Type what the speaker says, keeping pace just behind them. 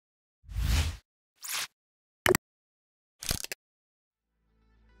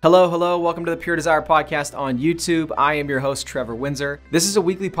Hello, hello. Welcome to the Pure Desire Podcast on YouTube. I am your host, Trevor Windsor. This is a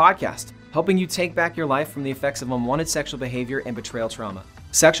weekly podcast helping you take back your life from the effects of unwanted sexual behavior and betrayal trauma.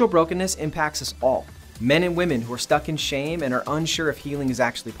 Sexual brokenness impacts us all. Men and women who are stuck in shame and are unsure if healing is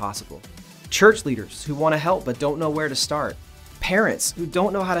actually possible. Church leaders who want to help but don't know where to start. Parents who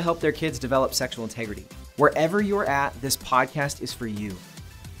don't know how to help their kids develop sexual integrity. Wherever you're at, this podcast is for you.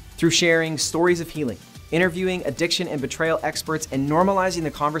 Through sharing stories of healing, interviewing addiction and betrayal experts, and normalizing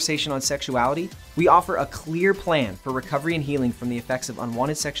the conversation on sexuality, we offer a clear plan for recovery and healing from the effects of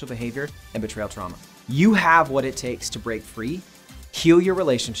unwanted sexual behavior and betrayal trauma. You have what it takes to break free, heal your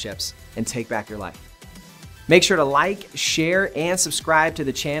relationships, and take back your life. Make sure to like, share, and subscribe to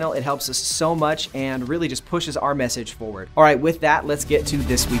the channel. It helps us so much and really just pushes our message forward. All right, with that, let's get to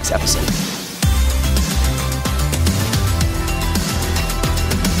this week's episode.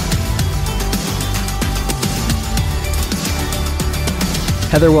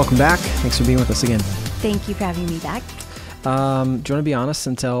 Heather, welcome back. Thanks for being with us again. Thank you for having me back. Do you want to be honest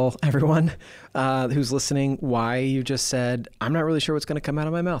and tell everyone who's listening why you just said, I'm not really sure what's going to come out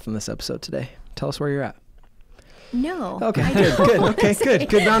of my mouth in this episode today? Tell us where you're at. No. Okay, good. Okay, good.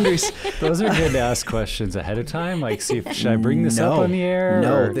 Good boundaries. Those are good to ask questions ahead of time. Like, see, should I bring this up on the air?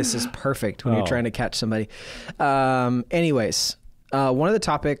 No, this is perfect when you're trying to catch somebody. Anyways, one of the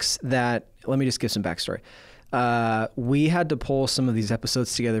topics that, let me just give some backstory. We had to pull some of these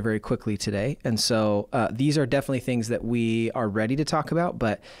episodes together very quickly today. And so these are definitely things that we are ready to talk about,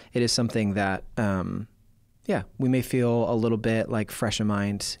 but it is something that, we may feel a little bit like fresh in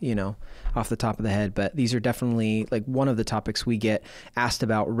mind, off the top of the head, but these are definitely like one of the topics we get asked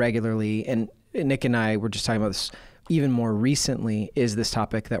about regularly. And Nick and I were just talking about this even more recently is this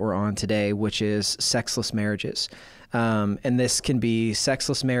topic that we're on today, which is sexless marriages. And this can be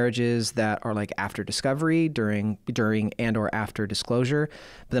sexless marriages that are like after discovery, during and or after disclosure,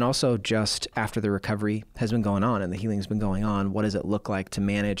 but then also just after the recovery has been going on and the healing has been going on. What does it look like to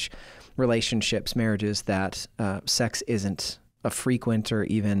manage relationships, marriages that sex isn't a frequent or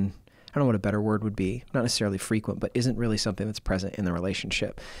even, I don't know what a better word would be, not necessarily frequent, but isn't really something that's present in the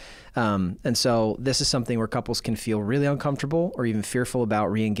relationship. And so this is something where couples can feel really uncomfortable or even fearful about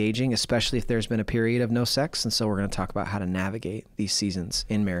re-engaging, especially if there's been a period of no sex. And so we're going to talk about how to navigate these seasons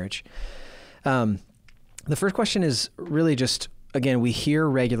in marriage. The first question is really just, again, we hear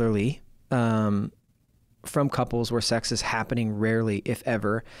regularly from couples where sex is happening rarely, if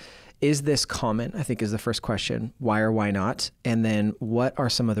ever. Is this common? I think is the first question. Why or why not? And then what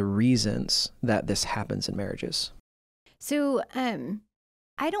are some of the reasons that this happens in marriages? So,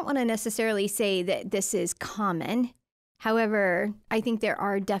 I don't want to necessarily say that this is common. However, I think there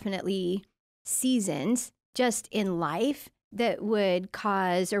are definitely seasons just in life that would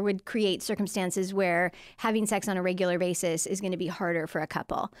cause or would create circumstances where having sex on a regular basis is going to be harder for a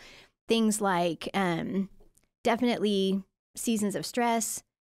couple. Things like definitely seasons of stress,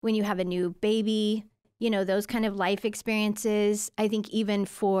 when you have a new baby, those kind of life experiences. I think even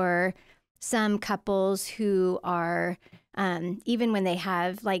for some couples who are even when they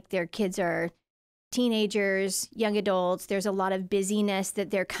have, like, their kids are teenagers, young adults, there's a lot of busyness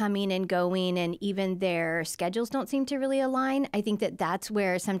that they're coming and going, and even their schedules don't seem to really align. I think that that's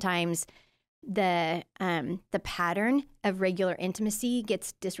where sometimes the pattern of regular intimacy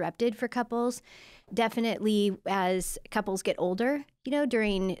gets disrupted for couples. Definitely as couples get older,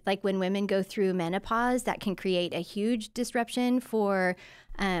 during, like, when women go through menopause, that can create a huge disruption for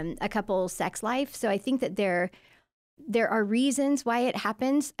a couple's sex life. So I think that there are reasons why it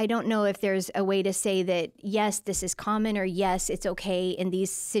happens. I don't know if there's a way to say that, yes, this is common, or yes, it's okay in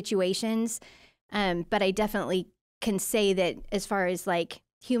these situations. But I definitely can say that as far as like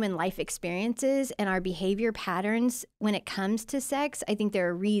human life experiences and our behavior patterns when it comes to sex, I think there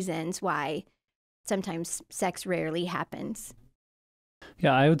are reasons why sometimes sex rarely happens.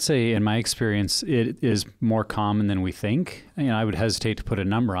 Yeah, I would say in my experience, it is more common than we think. I would hesitate to put a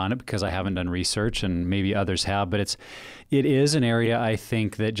number on it because I haven't done research and maybe others have, but it is an area I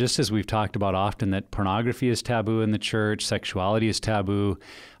think that, just as we've talked about often, that pornography is taboo in the church, sexuality is taboo.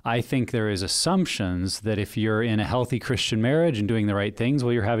 I think there is assumptions that if you're in a healthy Christian marriage and doing the right things,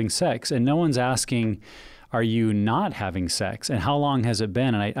 well, you're having sex. And no one's asking, are you not having sex? And how long has it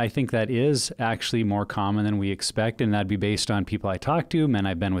been? And I think that is actually more common than we expect. And that'd be based on people I talk to, men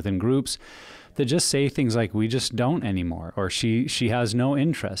I've been with in groups, that just say things like, we just don't anymore, or she has no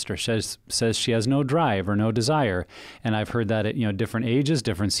interest, or says she has no drive or no desire. And I've heard that at different ages,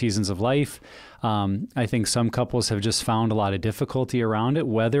 different seasons of life. I think some couples have just found a lot of difficulty around it,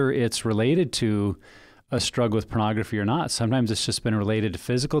 whether it's related to a struggle with pornography or not. Sometimes it's just been related to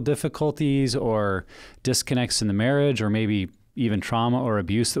physical difficulties or disconnects in the marriage, or maybe even trauma or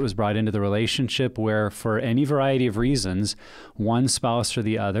abuse that was brought into the relationship, where for any variety of reasons, one spouse or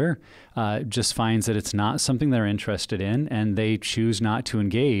the other just finds that it's not something they're interested in, and they choose not to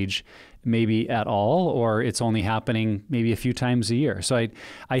engage maybe at all, or it's only happening maybe a few times a year. So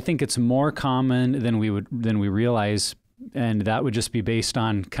I think it's more common than we realize, and that would just be based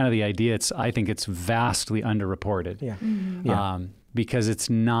on kind of the idea. I think it's vastly underreported. Yeah. Mm-hmm. Yeah. Because it's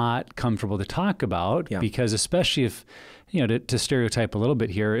not comfortable to talk about, because especially if, to stereotype a little bit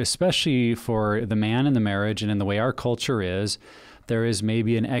here, especially for the man in the marriage and in the way our culture is, there is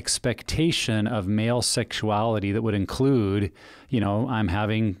maybe an expectation of male sexuality that would include, I'm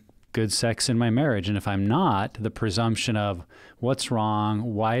having good sex in my marriage. And if I'm not, the presumption of what's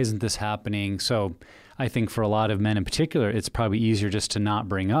wrong, why isn't this happening? So I think for a lot of men in particular, it's probably easier just to not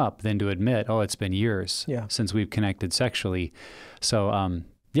bring up than to admit, it's been years since we've connected sexually. So,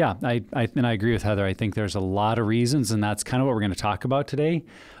 I agree with Heather. I think there's a lot of reasons, and that's kind of what we're going to talk about today.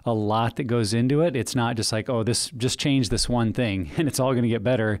 A lot that goes into it. It's not just like, this just change this one thing and it's all going to get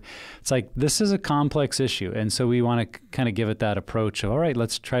better. It's like, this is a complex issue. And so we want to kind of give it that approach of, all right,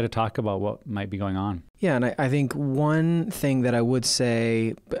 let's try to talk about what might be going on. Yeah, and I think one thing that I would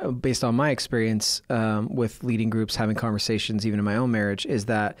say, based on my experience with leading groups, having conversations, even in my own marriage, is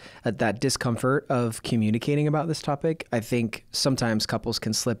that that discomfort of communicating about this topic, I think sometimes couples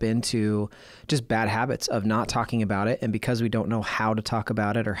can slip into just bad habits of not talking about it. And because we don't know how to talk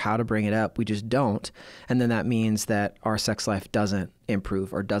about it or how to bring it up, we just don't. And then that means that our sex life doesn't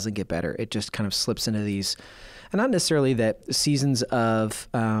improve or doesn't get better. It just kind of slips into these. And not necessarily that seasons of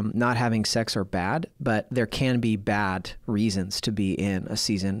not having sex are bad, but there can be bad reasons to be in a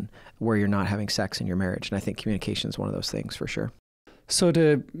season where you're not having sex in your marriage. And I think communication is one of those things for sure. So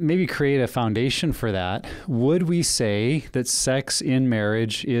to maybe create a foundation for that, would we say that sex in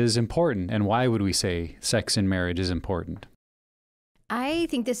marriage is important? And why would we say sex in marriage is important? I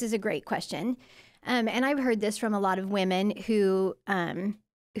think this is a great question. And I've heard this from a lot of women who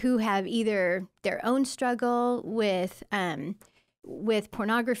have either their own struggle with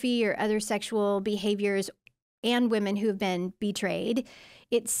pornography or other sexual behaviors, and women who have been betrayed.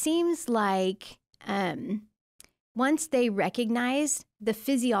 It seems like once they recognize the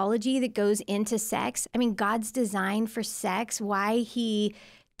physiology that goes into sex, God's design for sex, why he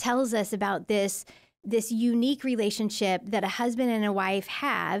tells us about this unique relationship that a husband and a wife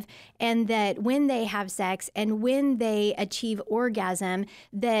have, and that when they have sex and when they achieve orgasm,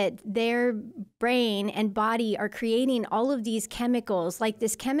 that their brain and body are creating all of these chemicals, like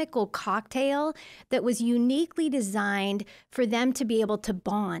this chemical cocktail that was uniquely designed for them to be able to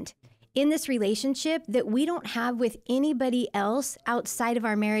bond in this relationship that we don't have with anybody else outside of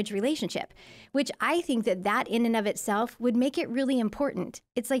our marriage relationship, which I think that in and of itself would make it really important.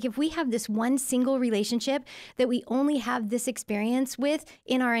 It's like if we have this one single relationship that we only have this experience with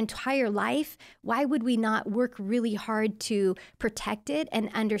in our entire life, why would we not work really hard to protect it and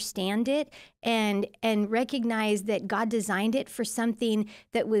understand it and recognize that God designed it for something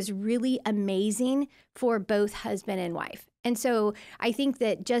that was really amazing for both husband and wife? And so I think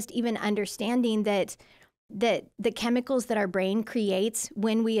that just even understanding that the chemicals that our brain creates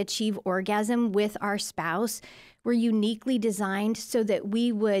when we achieve orgasm with our spouse were uniquely designed so that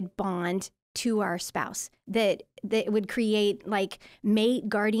we would bond to our spouse, that would create like mate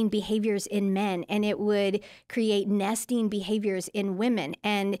guarding behaviors in men, and it would create nesting behaviors in women,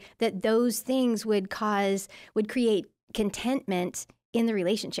 and that those things would create contentment in the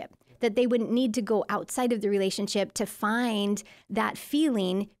relationship, that they wouldn't need to go outside of the relationship to find that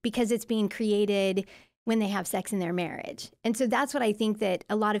feeling because it's being created when they have sex in their marriage. And so that's what I think that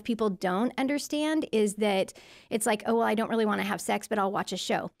a lot of people don't understand, is that it's like, I don't really want to have sex, but I'll watch a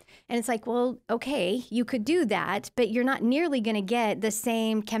show. And it's like, well, okay, you could do that, but you're not nearly going to get the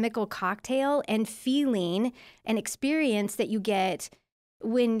same chemical cocktail and feeling and experience that you get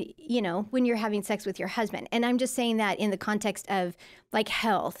when you're having sex with your husband. And I'm just saying that in the context of like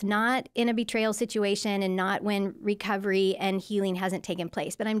health, not in a betrayal situation and not when recovery and healing hasn't taken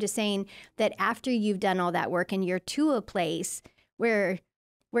place. But I'm just saying that after you've done all that work and you're to a place where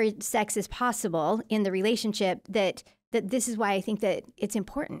sex is possible in the relationship, that this is why I think that it's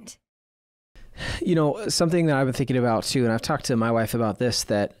important. Something that I've been thinking about too, and I've talked to my wife about this,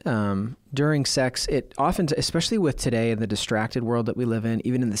 that during sex, it often, especially with today in the distracted world that we live in,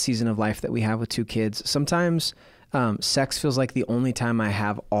 even in the season of life that we have with 2 kids, sometimes sex feels like the only time I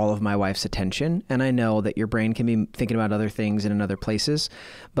have all of my wife's attention. And I know that your brain can be thinking about other things and in other places,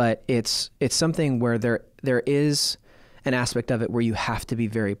 but it's something where there is an aspect of it where you have to be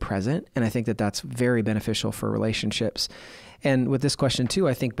very present. And I think that that's very beneficial for relationships. And with this question too,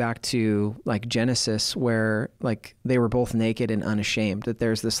 I think back to like Genesis, where like they were both naked and unashamed, that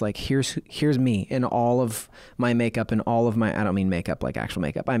there's this like, here's me in all of my makeup and all of my, I don't mean makeup like actual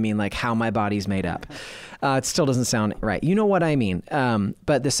makeup. I mean like how my body's made up. It still doesn't sound right. You know what I mean?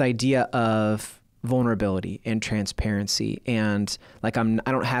 But this idea of vulnerability and transparency and like I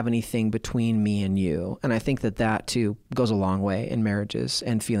don't have anything between me and you. And I think that that too goes a long way in marriages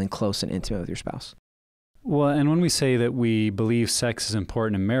and feeling close and intimate with your spouse. Well, and when we say that we believe sex is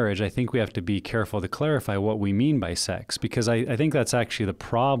important in marriage, I think we have to be careful to clarify what we mean by sex, because I think that's actually the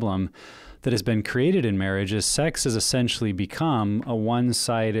problem that has been created in marriage is sex has essentially become a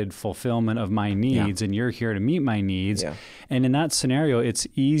one-sided fulfillment of my needs, and you're here to meet my needs. Yeah. And in that scenario, it's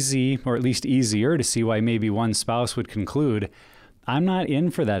easy, or at least easier, to see why maybe one spouse would conclude, I'm not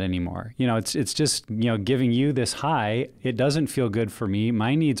in for that anymore. You know, it's just, you know, giving you this high. It doesn't feel good for me.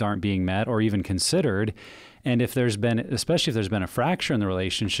 My needs aren't being met or even considered. And if there's been, especially if there's been a fracture in the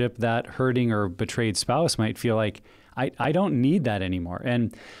relationship, that hurting or betrayed spouse might feel like, I don't need that anymore.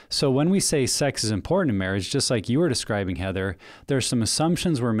 And so when we say sex is important in marriage, just like you were describing, Heather, there's some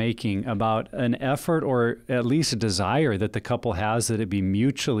assumptions we're making about an effort or at least a desire that the couple has that it be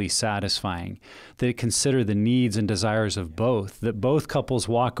mutually satisfying, that it consider the needs and desires of both, that both couples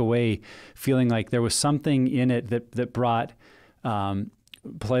walk away feeling like there was something in it that brought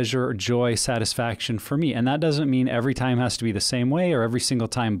pleasure or joy, satisfaction for me. And that doesn't mean every time has to be the same way or every single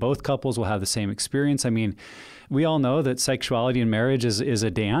time both couples will have the same experience. I mean, we all know that sexuality in marriage is a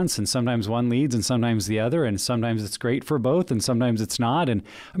dance, and sometimes one leads and sometimes the other, and sometimes it's great for both and sometimes it's not. And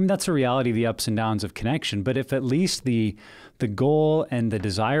I mean, that's a reality of the ups and downs of connection. But if at least the goal and the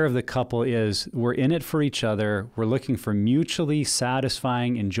desire of the couple is we're in it for each other, we're looking for mutually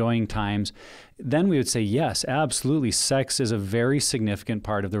satisfying, enjoying times, then we would say, yes, absolutely, sex is a very significant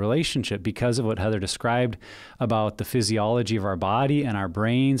part of the relationship because of what Heather described about the physiology of our body and our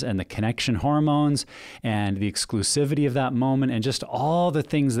brains and the connection hormones and the exclusivity of that moment and just all the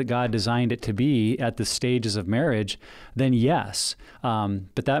things that God designed it to be at the stages of marriage, then yes.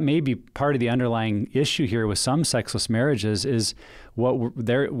 But that may be part of the underlying issue here with some sexless marriages is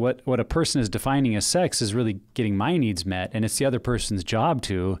what a person is defining as sex is really getting my needs met, and it's the other person's job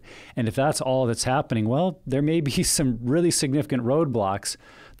to. And if that's all that's happening, well, there may be some really significant roadblocks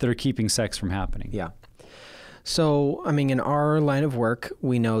that are keeping sex from happening. Yeah. So, I mean, in our line of work,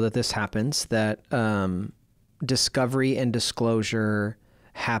 we know that this happens, that discovery and disclosure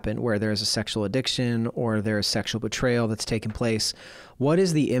happen where there's a sexual addiction or there's sexual betrayal that's taken place. What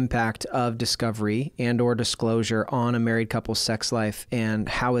is the impact of discovery and or disclosure on a married couple's sex life, and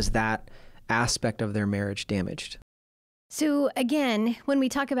how is that aspect of their marriage damaged? So again, when we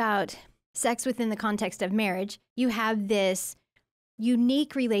talk about sex within the context of marriage, you have this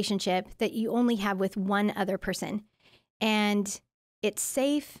unique relationship that you only have with one other person, and it's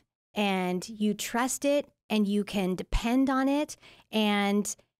safe and you trust it and you can depend on it,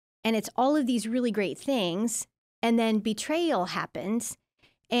 and it's all of these really great things. And then betrayal happens,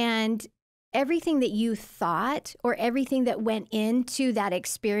 and everything that you thought or everything that went into that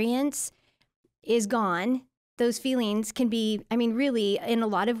experience is gone. Those feelings can be, I mean, really, in a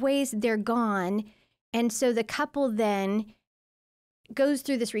lot of ways, they're gone. And so the couple then goes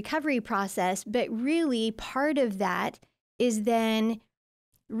through this recovery process, but really part of that is then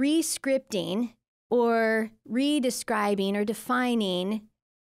re-scripting or re-describing or defining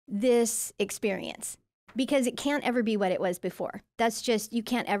this experience, because it can't ever be what it was before. That's just, you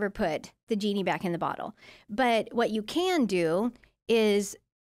can't ever put the genie back in the bottle. But what you can do is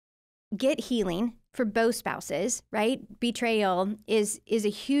get healing for both spouses, right? Betrayal is a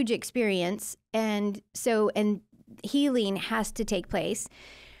huge experience, and healing has to take place.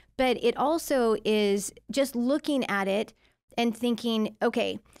 But it also is just looking at it and thinking,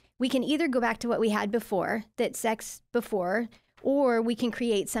 okay, we can either go back to what we had before, that sex before, or we can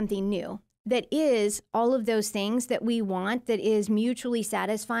create something new that is all of those things that we want, that is mutually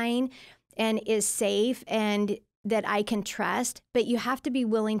satisfying and is safe and that I can trust. But you have to be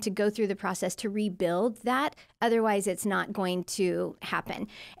willing to go through the process to rebuild that. Otherwise, it's not going to happen.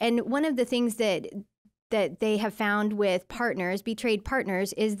 And one of the things that they have found with partners, betrayed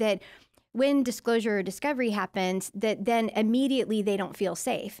partners, is that when disclosure or discovery happens, that then immediately they don't feel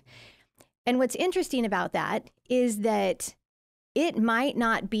safe. And what's interesting about that is that it might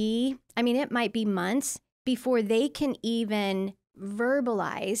not be, I mean, it might be months before they can even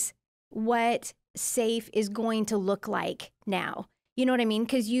verbalize what safe is going to look like now. You know what I mean?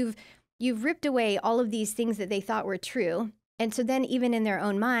 Because you've ripped away all of these things that they thought were true, And so then even in their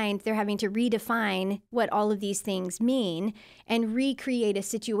own mind, they're having to redefine what all of these things mean and recreate a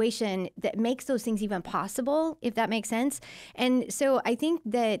situation that makes those things even possible, if that makes sense. And so I think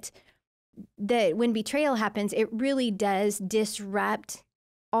that when betrayal happens, it really does disrupt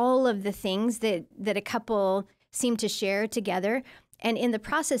all of the things that a couple seem to share together. And in the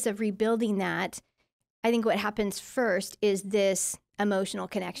process of rebuilding that, I think what happens first is this emotional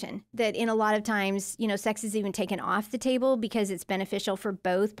connection that in a lot of times, sex is even taken off the table because it's beneficial for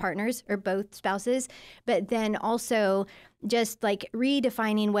both partners or both spouses. But then also just like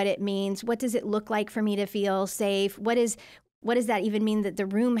redefining what it means. What does it look like for me to feel safe? What does that even mean that the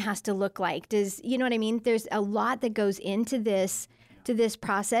room has to look like? You know what I mean? There's a lot that goes into this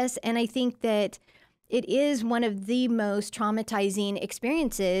process. And I think that it is one of the most traumatizing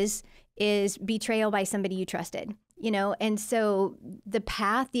experiences is betrayal by somebody you trusted, and so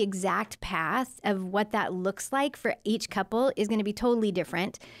the exact path of what that looks like for each couple is going to be totally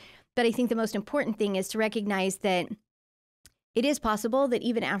different. But I think the most important thing is to recognize that it is possible that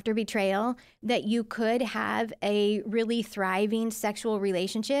even after betrayal, that you could have a really thriving sexual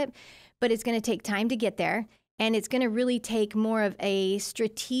relationship, but it's going to take time to get there. And it's going to really take more of a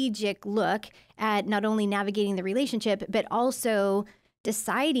strategic look at not only navigating the relationship, but also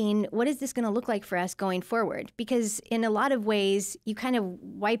deciding what is this going to look like for us going forward? Because in a lot of ways, you kind of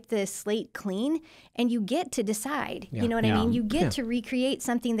wipe the slate clean and you get to decide. You know what I mean? You get to recreate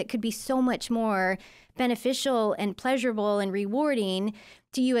something that could be so much more beneficial and pleasurable and rewarding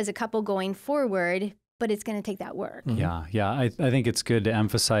to you as a couple going forward. But it's going to take that work. Yeah. I think it's good to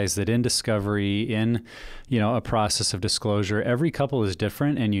emphasize that in discovery, in a process of disclosure, every couple is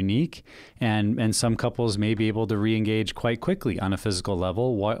different and unique, and some couples may be able to re-engage quite quickly on a physical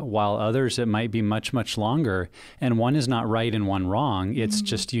level, while others it might be much, much longer. And one is not right and one wrong. It's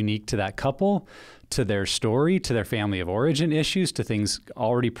just unique to that couple, to their story, to their family of origin issues, to things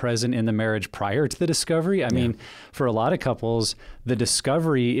already present in the marriage prior to the discovery. I mean, for a lot of couples, the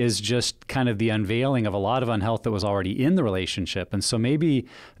discovery is just kind of the unveiling of a lot of unhealth that was already in the relationship. And so maybe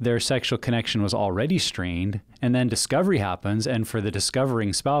their sexual connection was already strained, and then discovery happens. And for the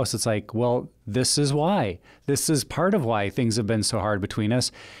discovering spouse, it's like, well, this is why. This is part of why things have been so hard between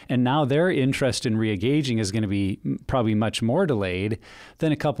us. And now their interest in re-engaging is going to be probably much more delayed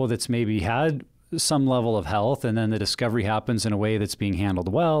than a couple that's maybe had some level of health, and then the discovery happens in a way that's being handled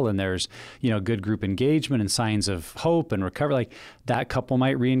well, and there's good group engagement and signs of hope and recovery. Like that couple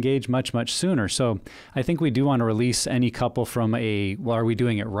might re-engage much, much sooner. So I think we do want to release any couple from are we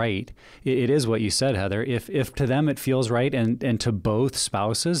doing it right? It is what you said, Heather. If to them it feels right, and to both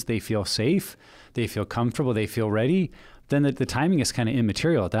spouses they feel safe, they feel comfortable, they feel ready, then the timing is kind of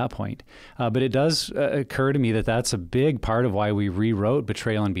immaterial at that point. But it does occur to me that that's a big part of why we rewrote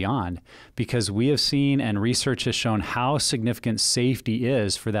Betrayal and Beyond, because we have seen and research has shown how significant safety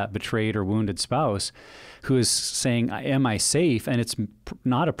is for that betrayed or wounded spouse who is saying, am I safe? And it's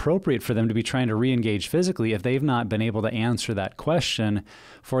not appropriate for them to be trying to re-engage physically if they've not been able to answer that question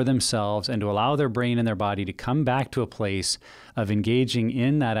for themselves and to allow their brain and their body to come back to a place of engaging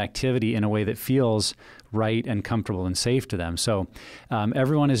in that activity in a way that feels right and comfortable and safe to them. So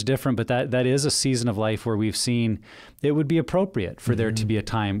everyone is different, but that is a season of life where we've seen it would be appropriate for there to be a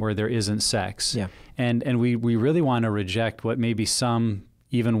time where there isn't sex. Yeah. And we really want to reject what maybe some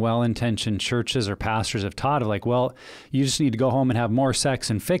even well-intentioned churches or pastors have taught of like, well, you just need to go home and have more sex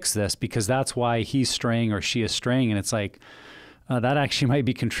and fix this because that's why he's straying or she is straying. And it's like, that actually might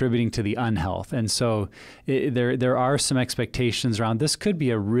be contributing to the unhealth. And so there are some expectations around this could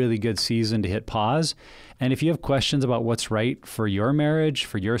be a really good season to hit pause. And if you have questions about what's right for your marriage,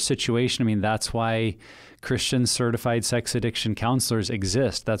 for your situation, I mean, that's why Christian certified sex addiction counselors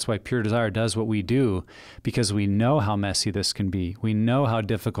exist. That's why Pure Desire does what we do, because we know how messy this can be. We know how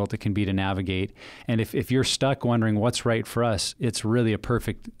difficult it can be to navigate. And if you're stuck wondering what's right for us, it's really a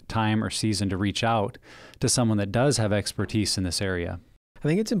perfect time or season to reach out to someone that does have expertise in this area. I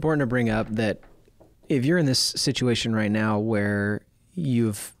think it's important to bring up that if you're in this situation right now where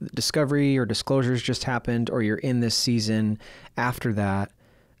you've discovery or disclosures just happened, or you're in this season after that,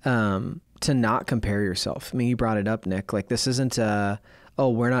 to not compare yourself. I mean, you brought it up, Nick. Like, this isn't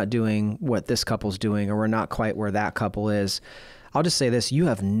we're not doing what this couple's doing, or we're not quite where that couple is. I'll just say this, you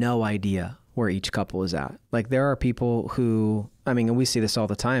have no idea where each couple is at. Like, there are people who, I mean, and we see this all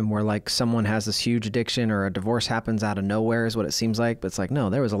the time, where like someone has this huge addiction or a divorce happens out of nowhere is what it seems like. But it's like, no,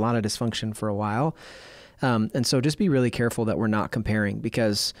 there was a lot of dysfunction for a while. And so just be really careful that we're not comparing,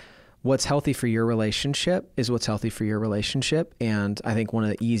 because what's healthy for your relationship is what's healthy for your relationship. And I think one of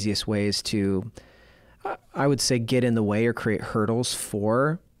the easiest ways to, I would say, get in the way or create hurdles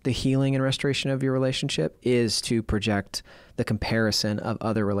for the healing and restoration of your relationship is to project the comparison of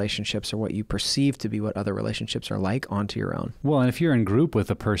other relationships or what you perceive to be what other relationships are like onto your own. Well, and if you're in group with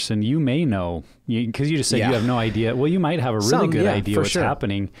a person, you may know, because you just said you have no idea. Well, you might have a really good idea what's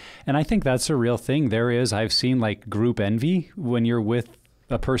happening. And I think that's a real thing. I've seen like group envy when you're with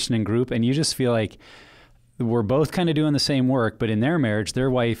a person in group and you just feel like we're both kind of doing the same work, but in their marriage, their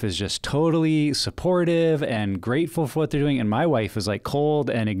wife is just totally supportive and grateful for what they're doing. And my wife is like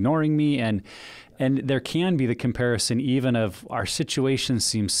cold and ignoring me. And there can be the comparison even of our situations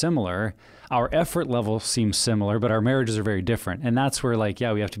seem similar. Our effort level seems similar, but our marriages are very different. And that's where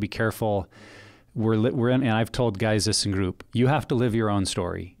we have to be careful. We're in, and I've told guys this in group, you have to live your own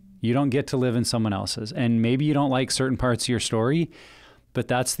story. You don't get to live in someone else's. And maybe you don't like certain parts of your story, but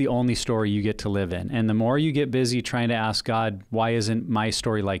that's the only story you get to live in. And the more you get busy trying to ask God, why isn't my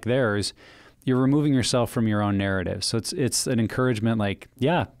story like theirs? You're removing yourself from your own narrative. So it's an encouragement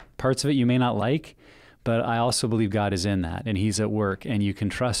parts of it you may not like, but I also believe God is in that and he's at work and you can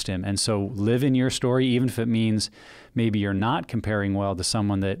trust him. And so live in your story, even if it means maybe you're not comparing well to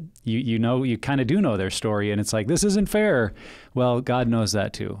someone that you kind of do know their story and it's like, this isn't fair. Well, God knows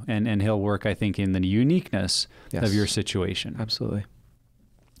that too. And he'll work, I think, in the uniqueness of your situation. Absolutely.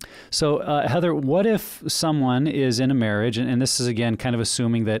 So, Heather, what if someone is in a marriage, and this is, again, kind of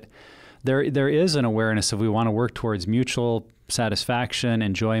assuming that there is an awareness of we want to work towards mutual satisfaction,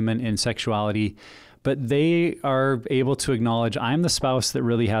 enjoyment in sexuality, but they are able to acknowledge, I'm the spouse that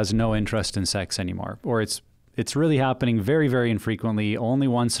really has no interest in sex anymore, or it's really happening very, very infrequently, only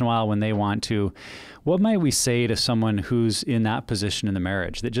once in a while when they want to. What might we say to someone who's in that position in the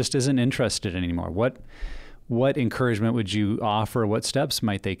marriage that just isn't interested anymore? What encouragement would you offer? What steps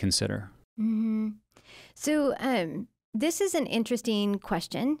might they consider? Mm-hmm. So this is an interesting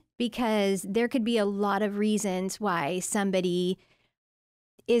question because there could be a lot of reasons why somebody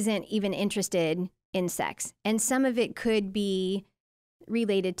isn't even interested in sex. And some of it could be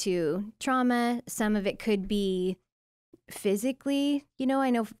related to trauma. Some of it could be physically. I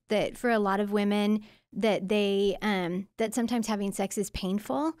know that for a lot of women that that sometimes having sex is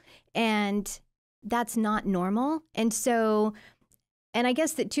painful and that's not normal. And so, and I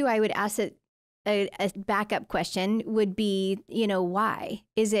guess that too, I would ask that a backup question would be, why?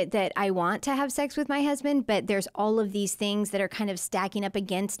 Is it that I want to have sex with my husband, but there's all of these things that are kind of stacking up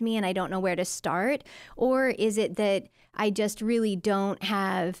against me and I don't know where to start? Or is it that I just really don't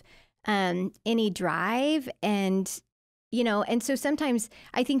have any drive? And so sometimes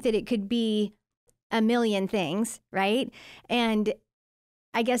I think that it could be a million things, right? And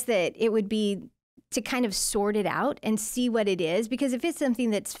I guess that it would be to kind of sort it out and see what it is. Because if it's something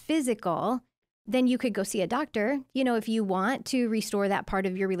that's physical, then you could go see a doctor. If you want to restore that part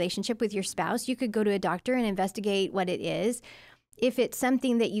of your relationship with your spouse, you could go to a doctor and investigate what it is. If it's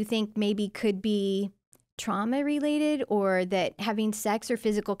something that you think maybe could be trauma related or that having sex or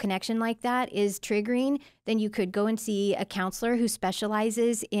physical connection like that is triggering, then you could go and see a counselor who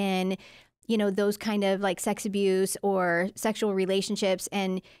specializes in those kind of like sex abuse or sexual relationships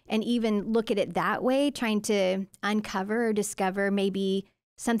and even look at it that way, trying to uncover or discover maybe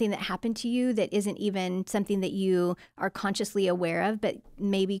something that happened to you that isn't even something that you are consciously aware of, but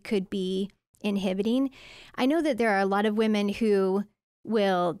maybe could be inhibiting. I know that there are a lot of women who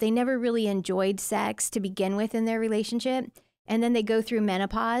they never really enjoyed sex to begin with in their relationship. And then they go through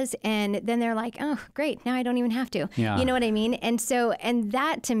menopause and then they're like, oh, great. Now I don't even have to. Yeah. You know what I mean? And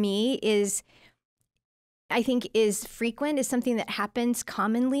that to me I think is frequent, is something that happens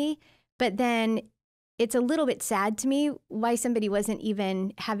commonly, but then it's a little bit sad to me why somebody wasn't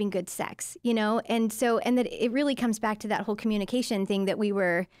even having good sex, and that it really comes back to that whole communication thing that we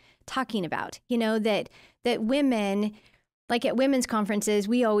were talking about, that women, like at women's conferences,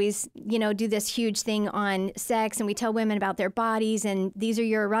 we always, do this huge thing on sex and we tell women about their bodies and these are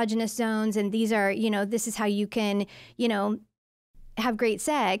your erogenous zones and these are, this is how you can, have great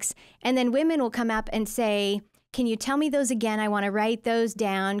sex. And then women will come up and say, can you tell me those again? I want to write those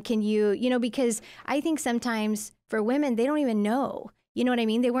down. Can you, because I think sometimes for women, they don't even know. You know what I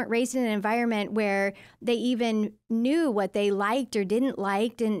mean? They weren't raised in an environment where they even knew what they liked or didn't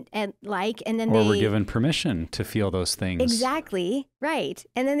like and then or were given permission to feel those things. Exactly. Right.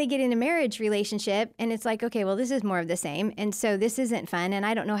 And then they get in a marriage relationship and it's like, okay, well, this is more of the same. And so this isn't fun. And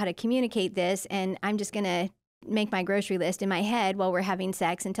I don't know how to communicate this. And I'm just going to make my grocery list in my head while we're having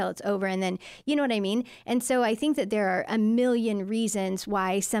sex until it's over. And then, you know what I mean? And so I think that there are a million reasons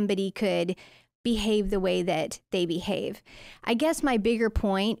why somebody could behave the way that they behave. I guess my bigger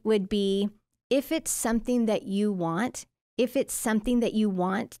point would be if it's something that you want, if it's something that you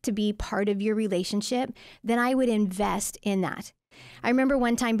want to be part of your relationship, then I would invest in that. I remember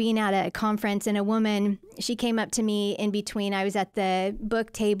one time being at a conference and a woman, she came up to me in between. I was at the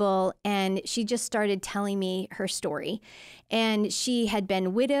book table and she just started telling me her story. And she had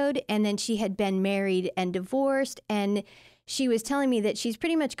been widowed and then she had been married and divorced. And she was telling me that she's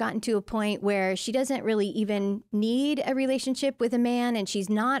pretty much gotten to a point where she doesn't really even need a relationship with a man and she's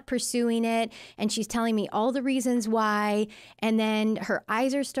not pursuing it. And she's telling me all the reasons why. And then her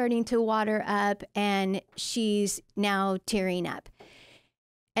eyes are starting to water up and she's now tearing up.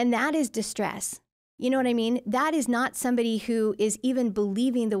 And that is distress. You know what I mean? That is not somebody who is even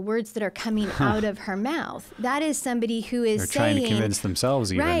believing the words that are coming out of her mouth. That is somebody who is saying, trying to convince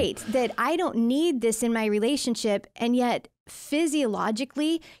themselves even. Right, that I don't need this in my relationship. And yet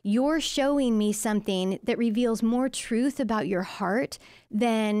physiologically, you're showing me something that reveals more truth about your heart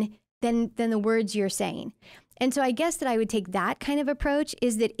than the words you're saying. And so I guess that I would take that kind of approach,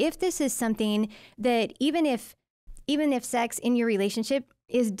 is that if this is something that even if sex in your relationship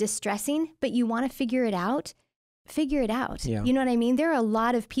is distressing, but you want to figure it out. Yeah. You know what I mean? There are a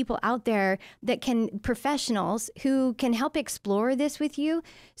lot of people out there professionals who can help explore this with you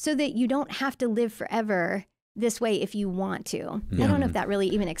so that you don't have to live forever this way if you want to. I don't know if that really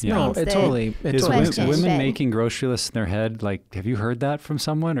even explains the question. Women making grocery lists in their head, like, have you heard that from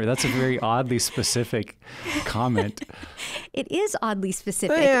someone? Or that's a very oddly specific comment. It is oddly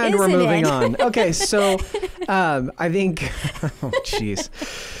specific, and we're moving on. Okay, so I think, oh, jeez.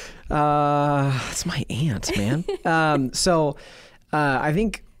 It's my aunt, man. So I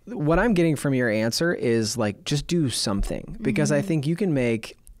think what I'm getting from your answer is like, just do something. Because I think you can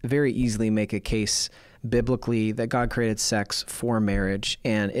very easily make a case biblically that God created sex for marriage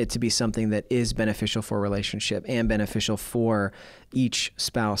and it to be something that is beneficial for a relationship and beneficial for each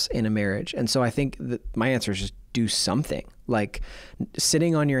spouse in a marriage. And so I think that my answer is just do something. Like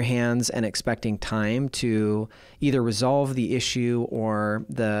sitting on your hands and expecting time to either resolve the issue or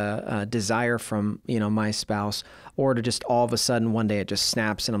the desire from, my spouse, or to just all of a sudden one day it just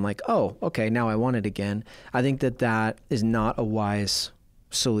snaps and I'm like, oh, okay, now I want it again. I think that is not a wise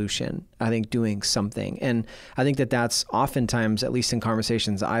solution. I think doing something. And I think that's oftentimes, at least in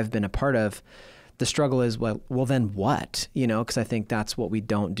conversations I've been a part of, the struggle is, well, then what? Because I think that's what we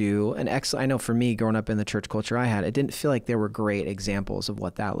don't do. And I know for me, growing up in the church culture I had, it didn't feel like there were great examples of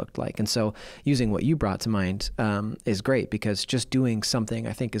what that looked like. And so using what you brought to mind is great, because just doing something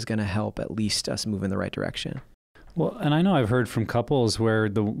I think is going to help at least us move in the right direction. Well, and I know I've heard from couples where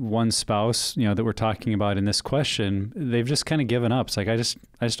the one spouse, that we're talking about in this question, they've just kind of given up. It's like, I just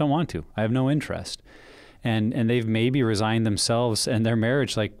don't want to. I have no interest. And they've maybe resigned themselves and their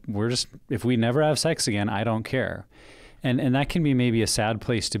marriage, like, if we never have sex again, I don't care. And that can be maybe a sad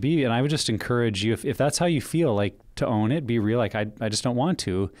place to be. And I would just encourage you, if that's how you feel, like, to own it, be real, like, I just don't want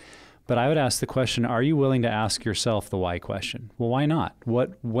to. But I would ask the question, are you willing to ask yourself the why question? Well, why not?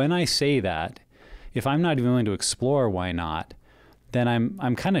 When I say that, if I'm not even willing to explore why not, then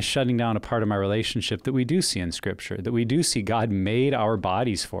I'm kind of shutting down a part of my relationship that we do see in Scripture, that we do see God made our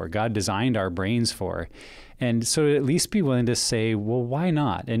bodies for, God designed our brains for. And so to at least be willing to say, well, why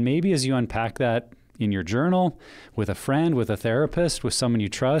not? And maybe as you unpack that in your journal, with a friend, with a therapist, with someone you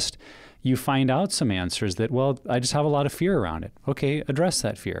trust, you find out some answers that, well, I just have a lot of fear around it. Okay, address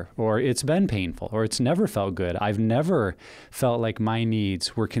that fear. Or it's been painful, or it's never felt good. I've never felt like my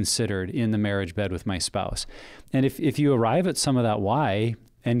needs were considered in the marriage bed with my spouse. And if you arrive at some of that why,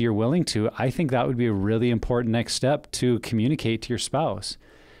 and you're willing to, I think that would be a really important next step to communicate to your spouse.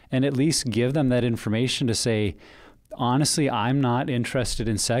 And at least give them that information to say, honestly, I'm not interested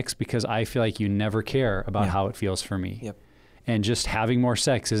in sex because I feel like you never care about how it feels for me. Yep. And just having more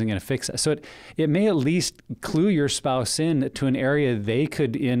sex isn't going to fix it. So it may at least clue your spouse in to an area they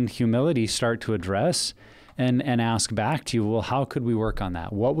could, in humility, start to address and ask back to you, well, how could we work on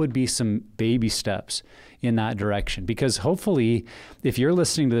that? What would be some baby steps in that direction? Because hopefully, if you're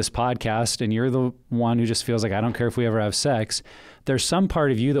listening to this podcast and you're the one who just feels like, I don't care if we ever have sex, there's some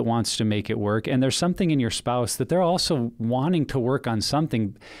part of you that wants to make it work. And there's something in your spouse that they're also wanting to work on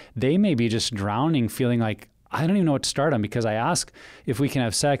something. They may be just drowning, feeling like, I don't even know what to start on, because I ask if we can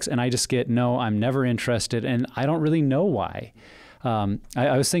have sex and I just get, no, I'm never interested. And I don't really know why.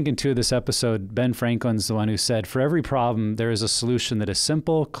 I was thinking too of this episode, Ben Franklin's the one who said, for every problem, there is a solution that is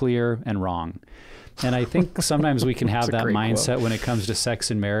simple, clear, and wrong. And I think sometimes we can have that mindset when it comes to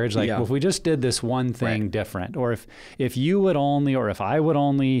sex and marriage. Like, well, if we just did this one thing different, or if you would only, or if I would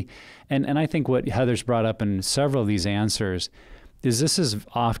only, and I think what Heather's brought up in several of these answers is this is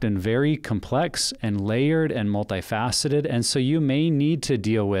often very complex and layered and multifaceted. And so you may need to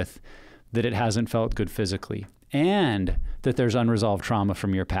deal with that it hasn't felt good physically. and that there's unresolved trauma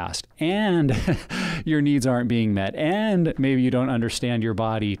from your past, and your needs aren't being met, and maybe you don't understand your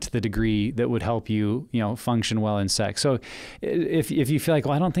body to the degree that would help you, function well in sex. So if you feel like,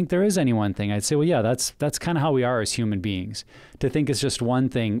 well, I don't think there is any one thing, I'd say, well, yeah, that's kind of how we are as human beings. To think it's just one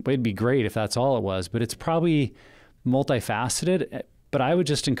thing, it'd be great if that's all it was, but it's probably multifaceted. But I would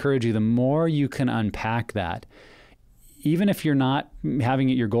just encourage you, the more you can unpack that, even if you're not having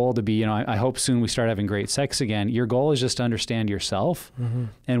it your goal to be, I hope soon we start having great sex again. Your goal is just to understand yourself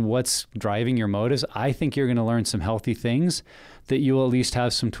and what's driving your motives. I think you're going to learn some healthy things that you will at least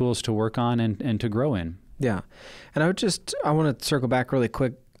have some tools to work on and to grow in. Yeah. And I want to circle back really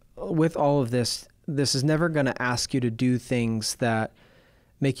quick. With all of this is never going to ask you to do things that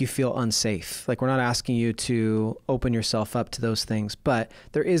make you feel unsafe. Like, we're not asking you to open yourself up to those things, but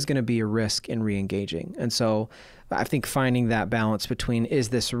there is going to be a risk in re-engaging. And so I think finding that balance between, is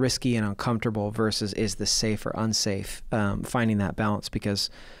this risky and uncomfortable versus is this safe or unsafe, finding that balance, because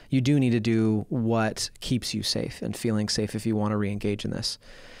you do need to do what keeps you safe and feeling safe if you want to re-engage in this.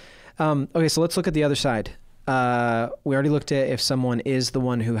 Okay, so let's look at the other side. We already looked at if someone is the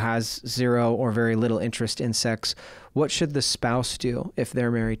one who has zero or very little interest in sex. What should the spouse do if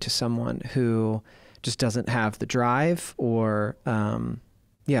they're married to someone who just doesn't have the drive or,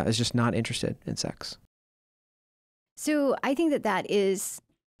 is just not interested in sex? So I think that is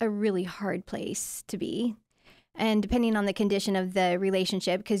a really hard place to be. And depending on the condition of the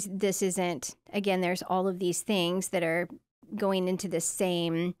relationship, because this isn't, again, there's all of these things that are going into the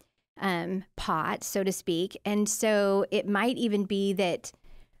same pot, so to speak. And so it might even be that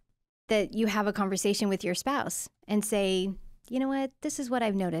you have a conversation with your spouse and say, you know what, this is what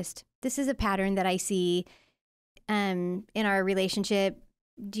I've noticed. This is a pattern that I see in our relationship.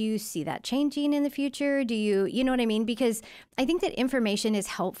 Do you see that changing in the future? Do you know what I mean? Because I think that information is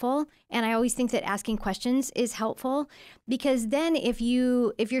helpful. And I always think that asking questions is helpful, because then if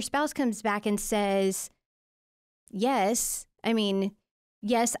your spouse comes back and says, yes, I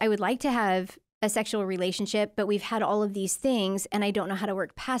would like to have a sexual relationship, but we've had all of these things and I don't know how to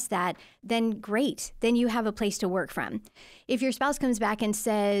work past that, then great. Then you have a place to work from. If your spouse comes back and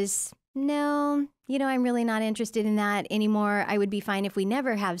says, no, I'm really not interested in that anymore, I would be fine if we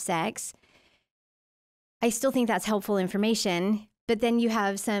never have sex, I still think that's helpful information. But then you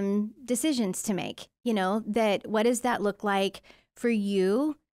have some decisions to make, that what does that look like for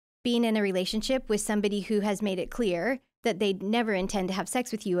you being in a relationship with somebody who has made it clear that they never intend to have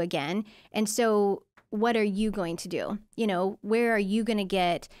sex with you again. And so what are you going to do? Where are you going to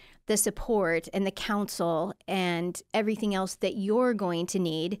get the support and the counsel and everything else that you're going to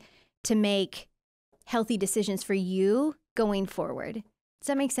need to make healthy decisions for you going forward? Does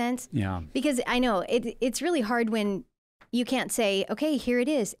that make sense? Yeah. Because I know it's really hard when you can't say, okay, here it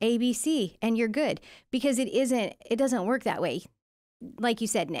is, A, B, C, and you're good. Because it doesn't work that way. Like you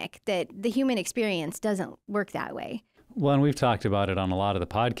said, Nick, that the human experience doesn't work that way. Well, and we've talked about it on a lot of the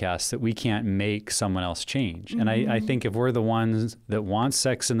podcasts that we can't make someone else change. And I think if we're the ones that want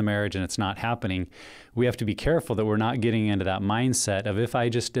sex in the marriage and it's not happening, we have to be careful that we're not getting into that mindset of, if I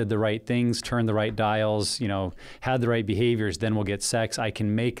just did the right things, turned the right dials, had the right behaviors, then we'll get sex. I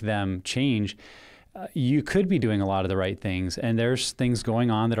can make them change. You could be doing a lot of the right things, and there's things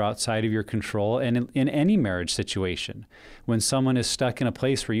going on that are outside of your control. And in any marriage situation, when someone is stuck in a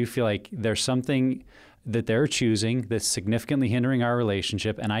place where you feel like there's something that they're choosing that's significantly hindering our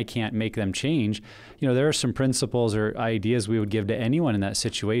relationship and I can't make them change, there are some principles or ideas we would give to anyone in that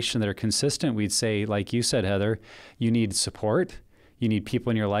situation that are consistent. We'd say, like you said, Heather, you need support. You need people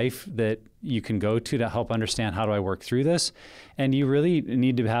in your life that you can go to help understand, how do I work through this? And you really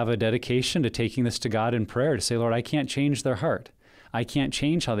need to have a dedication to taking this to God in prayer, to say, Lord, I can't change their heart. I can't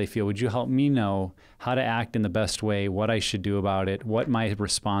change how they feel. Would you help me know how to act in the best way, what I should do about it, what my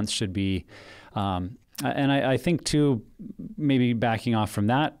response should be? And I think, too, maybe backing off from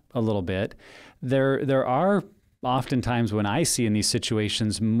that a little bit, there are oftentimes, when I see in these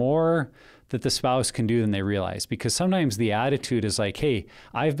situations, more that the spouse can do than they realize. Because sometimes the attitude is like, hey,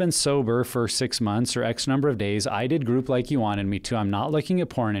 I've been sober for 6 months or X number of days. I did group like you wanted me to. I'm not looking at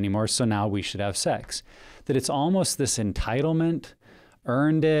porn anymore, so now we should have sex. That it's almost this entitlement,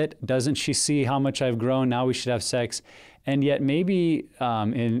 earned it. Doesn't she see how much I've grown? Now we should have sex. And yet maybe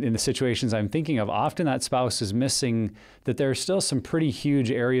in the situations I'm thinking of, often that spouse is missing that there are still some pretty huge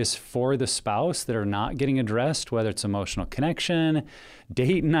areas for the spouse that are not getting addressed, whether it's emotional connection,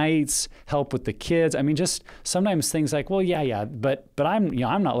 date nights, help with the kids. Just sometimes things like, well, but I'm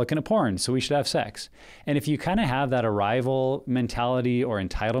not looking at porn, so we should have sex. And if you kind of have that arrival mentality or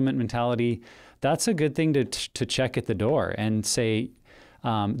entitlement mentality, that's a good thing to check at the door and say,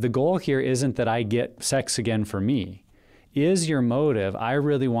 The goal here isn't that I get sex again for me. Is your motive, I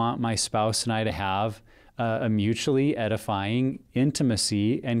really want my spouse and I to have a mutually edifying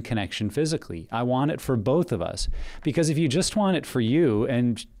intimacy and connection physically. I want it for both of us. Because if you just want it for you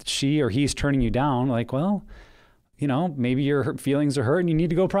and she or he's turning you down, like, well, you know, maybe your feelings are hurt and you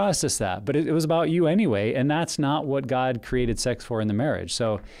need to go process that. But it was about you anyway, and that's not what God created sex for in the marriage.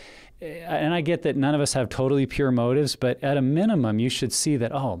 So, and I get that none of us have totally pure motives, but at a minimum, you should see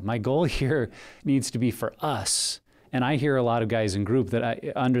that, oh, my goal here needs to be for us. And I hear a lot of guys in group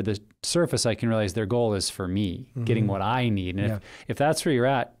that under the surface, I can realize their goal is for me, getting what I need. And if that's where you're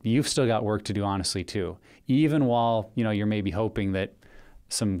at, you've still got work to do, honestly, too, even while, you know, you're maybe hoping that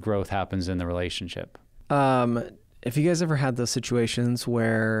some growth happens in the relationship. If you guys ever had those situations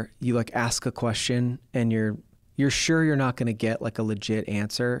where you like ask a question and you're sure you're not going to get like a legit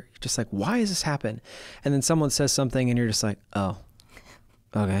answer, you're just like, why does this happen? And then someone says something and you're just like, oh,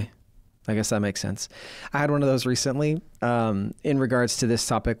 okay. I guess that makes sense. I had one of those recently in regards to this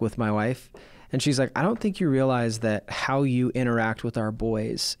topic with my wife. And she's like, I don't think you realize that how you interact with our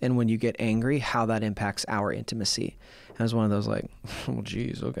boys and when you get angry, how that impacts our intimacy. And I was one of those like, oh,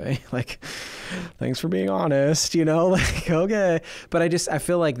 geez, okay. Like, thanks for being honest, you know, like, okay. But I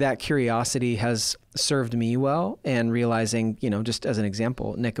feel like that curiosity has served me well, and realizing, you know, just as an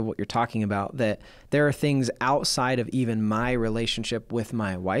example, Nick, of what you're talking about, that there are things outside of even my relationship with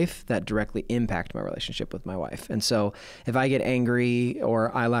my wife that directly impact my relationship with my wife. And so if I get angry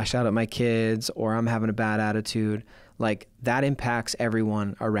or I lash out at my kids or I'm having a bad attitude, like that impacts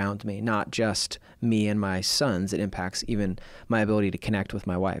everyone around me, not just me and my sons. It impacts even my ability to connect with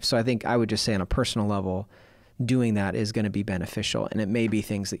my wife. So I think I would just say on a personal level, doing that is going to be beneficial. And it may be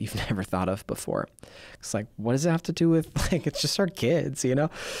things that you've never thought of before. It's like, what does it have to do with, like, it's just our kids, you know?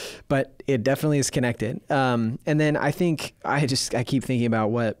 But it definitely is connected. And then I think I keep thinking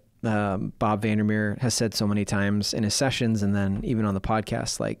about what Bob Vandermeer has said so many times in his sessions and then even on the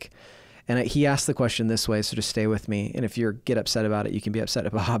podcast, like, and he asked the question this way, so just stay with me. And if you get upset about it, you can be upset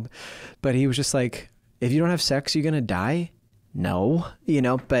at Bob. But he was just like, if you don't have sex, you're going to die? No, you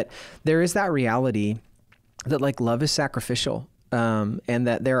know, but there is that reality that like love is sacrificial, and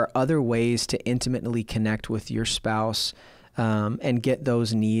that there are other ways to intimately connect with your spouse and get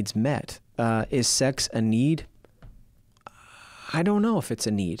those needs met. Is sex a need? I don't know if it's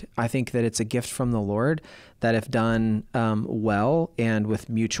a need. I think that it's a gift from the Lord that, if done well and with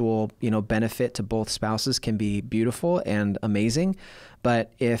mutual, you know, benefit to both spouses, can be beautiful and amazing.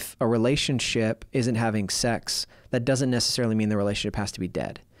 But if a relationship isn't having sex, that doesn't necessarily mean the relationship has to be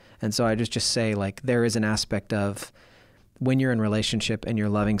dead. And so I just say, like, there is an aspect of when you're in a relationship and you're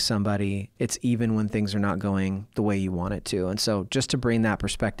loving somebody, it's even when things are not going the way you want it to. And so just to bring that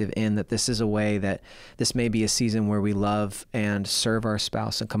perspective in, that this is a way that this may be a season where we love and serve our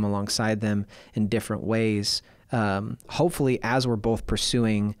spouse and come alongside them in different ways. Hopefully, as we're both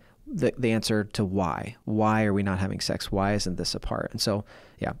pursuing the answer to why are we not having sex? Why isn't this a part? And so,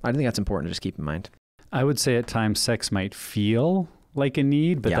 yeah, I think that's important to just keep in mind. I would say at times sex might feel like a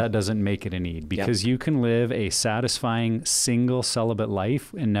need, but that doesn't make it a need, because you can live a satisfying single celibate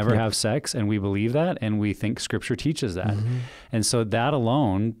life and never have sex. And we believe that, and we think Scripture teaches that. And so that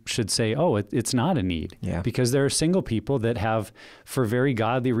alone should say, oh, it's not a need, because there are single people that have, for very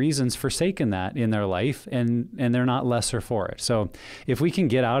godly reasons, forsaken that in their life, and they're not lesser for it. So if we can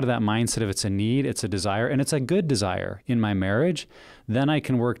get out of that mindset of it's a need, it's a desire, and it's a good desire in my marriage, then I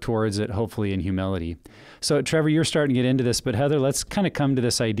can work towards it, hopefully in humility. So Trevor, you're starting to get into this, but Heather, let's kind of come to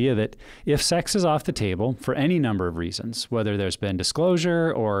this idea that if sex is off the table for any number of reasons, whether there's been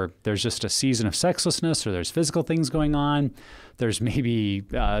disclosure or there's just a season of sexlessness or there's physical things going on, there's maybe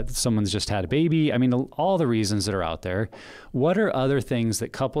someone's just had a baby. I mean, all the reasons that are out there. What are other things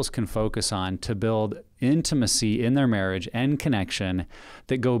that couples can focus on to build intimacy in their marriage and connection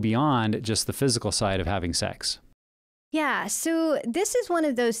that go beyond just the physical side of having sex? Yeah, so this is one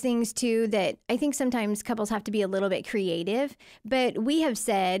of those things, too, that I think sometimes couples have to be a little bit creative. But we have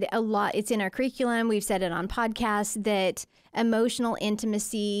said a lot, it's in our curriculum, we've said it on podcasts, that emotional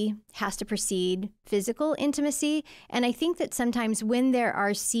intimacy has to precede physical intimacy. And I think that sometimes when there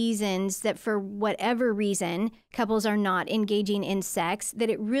are seasons that for whatever reason couples are not engaging in sex, that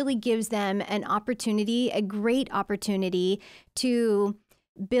it really gives them an opportunity, a great opportunity to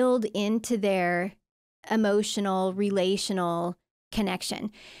build into their emotional, relational connection.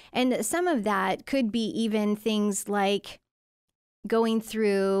 And some of that could be even things like going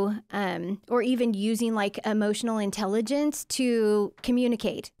through or even using like emotional intelligence to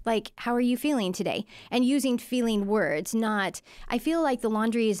communicate. Like, how are you feeling today? And using feeling words, not, I feel like the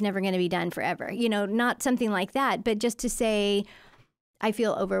laundry is never going to be done forever. You know, not something like that, but just to say, I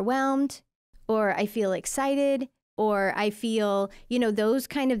feel overwhelmed, or I feel excited, or I feel, those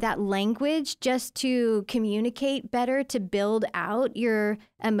kind of that language just to communicate better, to build out your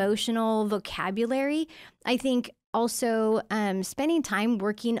emotional vocabulary. I think also spending time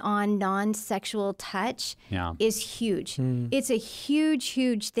working on non-sexual touch is huge. It's a huge,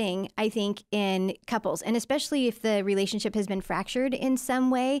 huge thing, I think, in couples, and especially if the relationship has been fractured in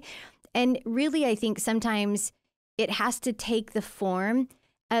some way. And really, I think sometimes it has to take the form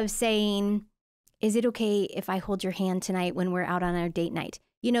of saying, is it okay if I hold your hand tonight when we're out on our date night?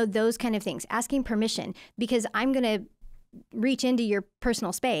 Those kind of things, asking permission, because I'm going to reach into your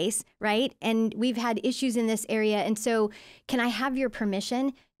personal space, right? And we've had issues in this area. And so can I have your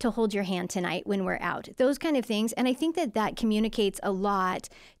permission to hold your hand tonight when we're out? Those kind of things. And I think that communicates a lot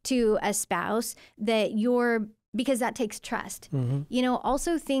to a spouse because that takes trust.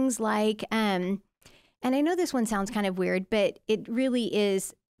 Also things like, and I know this one sounds kind of weird, but it really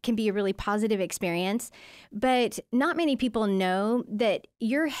can be a really positive experience. But not many people know that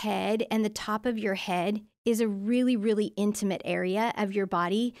your head and the top of your head is a really, really intimate area of your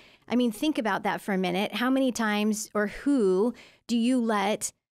body. I mean, think about that for a minute. How many times, or who do you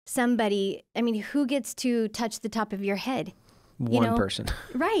let somebody, who gets to touch the top of your head? One person.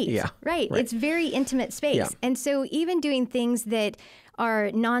 Right. Yeah. Right. It's very intimate space. Yeah. And so even doing things that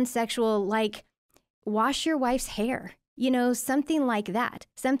are non-sexual, like wash your wife's hair, something like that,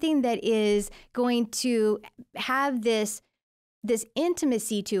 something that is going to have this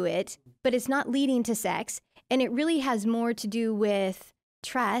intimacy to it, but it's not leading to sex. And it really has more to do with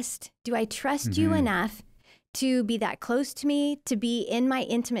trust. Do I trust you enough to be that close to me, to be in my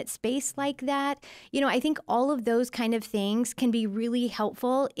intimate space like that? I think all of those kind of things can be really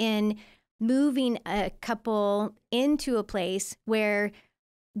helpful in moving a couple into a place where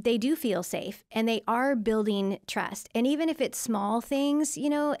they do feel safe and they are building trust. And even if it's small things,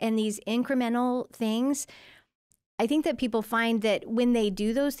 and these incremental things, I think that people find that when they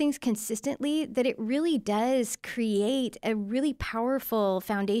do those things consistently, that it really does create a really powerful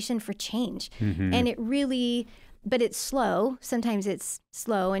foundation for change. And but it's slow. Sometimes it's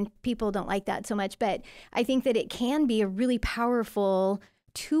slow and people don't like that so much. But I think that it can be a really powerful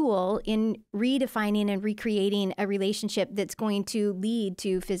tool in redefining and recreating a relationship that's going to lead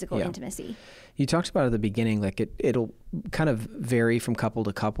to physical intimacy. You talked about at the beginning, like it'll kind of vary from couple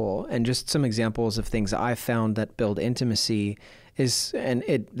to couple, and just some examples of things I've found that build intimacy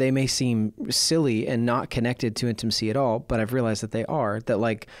they may seem silly and not connected to intimacy at all, but I've realized that they are. That,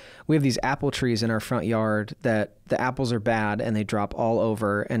 like, we have these apple trees in our front yard that the apples are bad and they drop all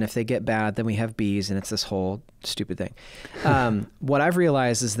over, and if they get bad, then we have bees, and it's this whole stupid thing. What I've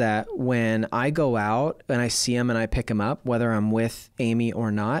realized is that when I go out and I see them and I pick them up, whether I'm with Amy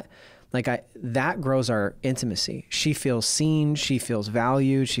or not, that grows our intimacy. She feels seen, she feels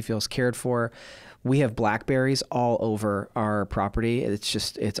valued, she feels cared for. We have blackberries all over our property.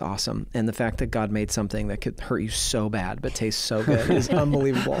 It's awesome. And the fact that God made something that could hurt you so bad but tastes so good is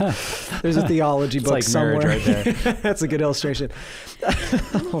unbelievable. There's a theology book like somewhere. Marriage right there. That's a good illustration.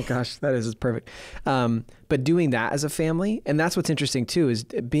 Oh gosh, that is perfect. But doing that as a family, and that's what's interesting too, is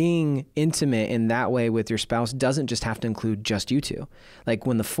being intimate in that way with your spouse doesn't just have to include just you two. Like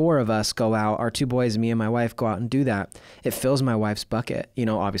when the four of us go out, our two boys, me and my wife, go out and do that, it fills my wife's bucket,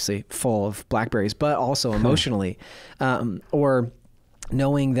 obviously full of blackberries, but also emotionally. Or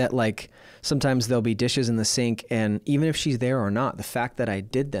knowing that, like, sometimes there'll be dishes in the sink, and even if she's there or not, the fact that I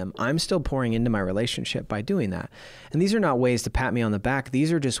did them, I'm still pouring into my relationship by doing that. And these are not ways to pat me on the back.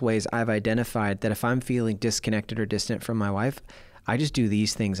 These are just ways I've identified that if I'm feeling disconnected or distant from my wife, I just do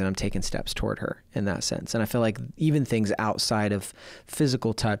these things and I'm taking steps toward her in that sense. And I feel like even things outside of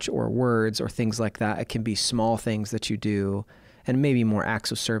physical touch or words or things like that, it can be small things that you do and maybe more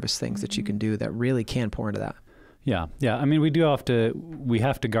acts of service things that you can do that really can pour into that. Yeah. I mean, we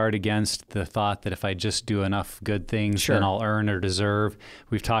have to guard against the thought that if I just do enough good things, then I'll earn or deserve.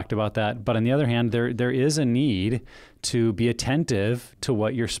 We've talked about that. But on the other hand, there is a need to be attentive to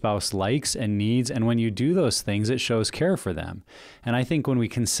what your spouse likes and needs. And when you do those things, it shows care for them. And I think when we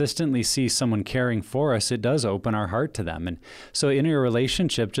consistently see someone caring for us, it does open our heart to them. And so in your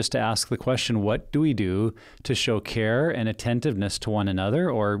relationship, just to ask the question, what do we do to show care and attentiveness to one another?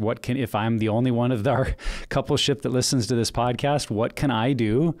 Or if I'm the only one of our coupleship that listens to this podcast, what can I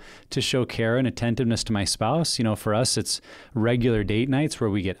do to show care and attentiveness to my spouse? For us, it's regular date nights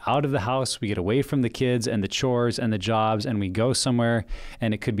where we get out of the house, we get away from the kids and the chores and the jobs, and we go somewhere,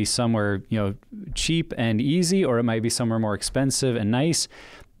 and it could be somewhere, cheap and easy, or it might be somewhere more expensive and nice.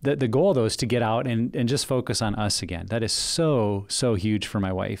 The goal, though, is to get out and just focus on us again. That is so huge for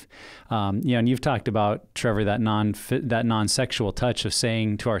my wife. And you've talked about, Trevor, that non-sexual touch of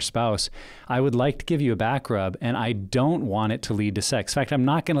saying to our spouse, I would like to give you a back rub, and I don't want it to lead to sex. In fact, I'm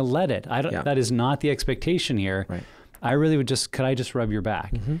not going to let it. That is not the expectation here. Right. I really would could I just rub your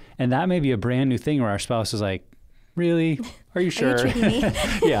back? Mm-hmm. And that may be a brand new thing where our spouse is like, really? Are you sure? Are you treating me?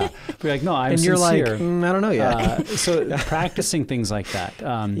 Yeah. We're like, no, I'm sincere. And you're like, I don't know yet. So practicing things like that.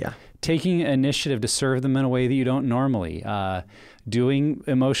 Taking initiative to serve them in a way that you don't normally. Doing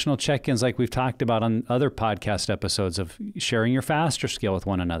emotional check-ins like we've talked about on other podcast episodes of sharing your faster skill with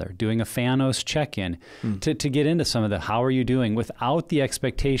one another. Doing a Fanos check-in to get into some of the how are you doing without the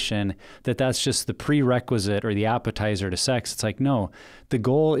expectation that that's just the prerequisite or the appetizer to sex. It's like, no, the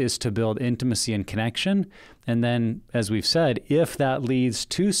goal is to build intimacy and connection. And then, as we've said, if that leads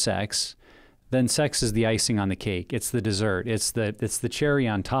to sex, then sex is the icing on the cake. It's the dessert. It's the cherry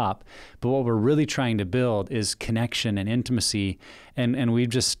on top. But what we're really trying to build is connection and intimacy. And we've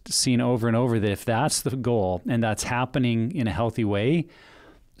just seen over and over that if that's the goal and that's happening in a healthy way,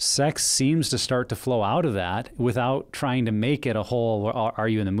 sex seems to start to flow out of that without trying to make it a whole, are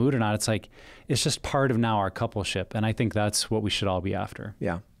you in the mood or not? It's like, it's just part of now our coupleship. And I think that's what we should all be after.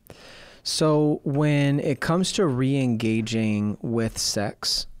 Yeah. So when it comes to re-engaging with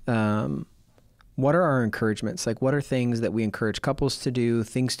sex, what are our encouragements? Like, what are things that we encourage couples to do,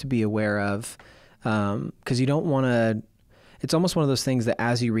 things to be aware of? Because you don't want to, it's almost one of those things that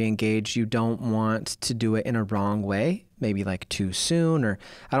as you re-engage, you don't want to do it in a wrong way, maybe like too soon, or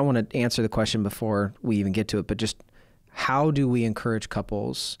I don't want to answer the question before we even get to it, but just how do we encourage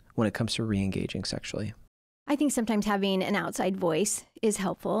couples when it comes to re-engaging sexually? I think sometimes having an outside voice is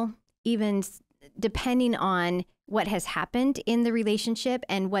helpful, even depending on what has happened in the relationship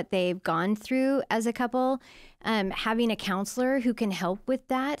and what they've gone through as a couple. Having a counselor who can help with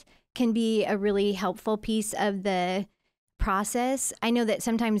that can be a really helpful piece of the process. I know that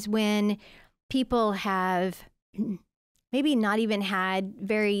sometimes when people have maybe not even had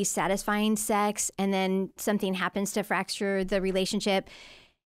very satisfying sex and then something happens to fracture the relationship,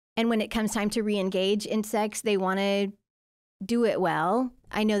 and when it comes time to re-engage in sex, they want to do it well.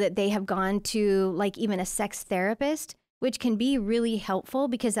 I know that they have gone to like even a sex therapist, which can be really helpful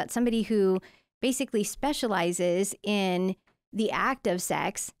because that's somebody who basically specializes in the act of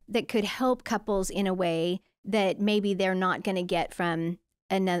sex that could help couples in a way that maybe they're not going to get from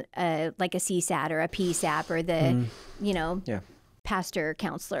like a CSAT or a PSAP or the, pastor,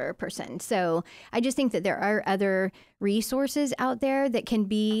 counselor person. So I just think that there are other resources out there that can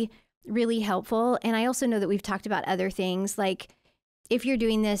be really helpful. And I also know that we've talked about other things like if you're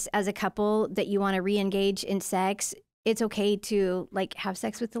doing this as a couple that you want to re-engage in sex, it's okay to like have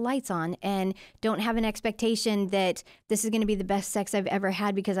sex with the lights on and don't have an expectation that this is going to be the best sex I've ever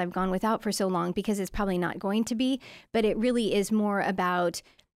had because I've gone without for so long, because it's probably not going to be. But it really is more about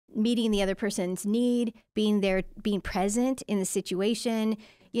meeting the other person's need, being there, being present in the situation,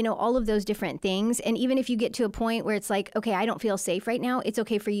 you know, all of those different things. And even if you get to a point where it's like, okay, I don't feel safe right now, it's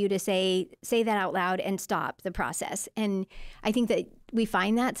okay for you to say that out loud and stop the process. And I think that we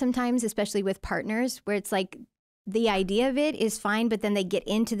find that sometimes, especially with partners, where it's like the idea of it is fine, but then they get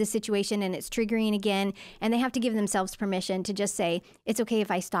into the situation and it's triggering again, and they have to give themselves permission to just say, it's okay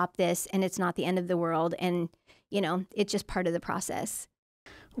if I stop this and it's not the end of the world. And, you know, it's just part of the process.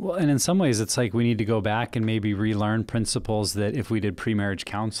 Well, and in some ways, it's like we need to go back and maybe relearn principles that if we did pre-marriage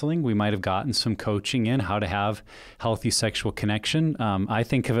counseling, we might have gotten some coaching in how to have healthy sexual connection. I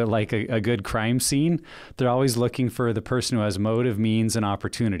think of it like a good crime scene. They're always looking for the person who has motive, means, and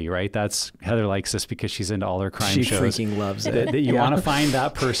opportunity, right? That's Heather likes this because she's into all her crime shows. She freaking loves it. That you want to find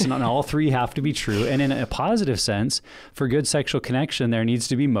that person, and all three have to be true. And in a positive sense, for good sexual connection, there needs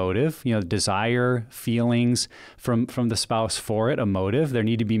to be motive, you know, desire, feelings from the spouse for it, a motive. There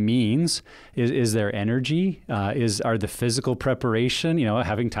need to be means. Is there energy? Are the physical preparation, you know,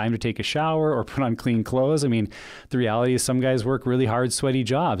 having time to take a shower or put on clean clothes? I mean, the reality is some guys work really hard, sweaty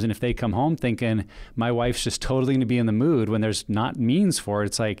jobs. And if they come home thinking my wife's just totally going to be in the mood when there's not means for it,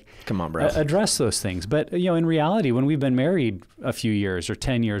 it's like, come on, bro. Address those things. But, you know, in reality, when we've been married a few years or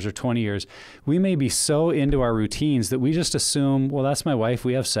 10 years or 20 years, we may be so into our routines that we just assume, well, that's my wife,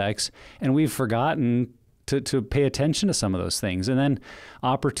 we have sex, and we've forgotten to pay attention to some of those things. And then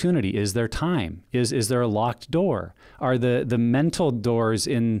opportunity, is there time? Is there a locked door? Are the mental doors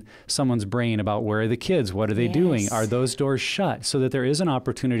in someone's brain about where are the kids? What are they doing? Are those doors shut so that there is an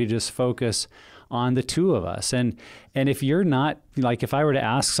opportunity to just focus on the two of us? And if you're not, like if I were to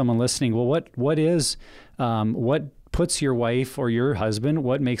ask someone listening, well, what puts your wife or your husband,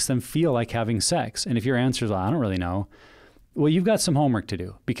 what makes them feel like having sex? And if your answer is, well, I don't really know, well, you've got some homework to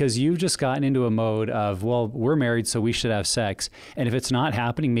do, because you've just gotten into a mode of, well, we're married, so we should have sex. And if it's not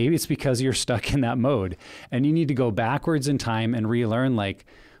happening, maybe it's because you're stuck in that mode, and you need to go backwards in time and relearn, like,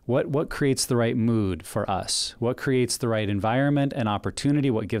 what creates the right mood for us? What creates the right environment and opportunity?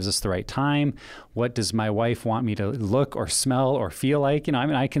 What gives us the right time? What does my wife want me to look or smell or feel like? You know, I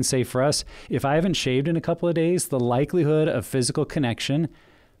mean, I can say for us, if I haven't shaved in a couple of days, the likelihood of physical connection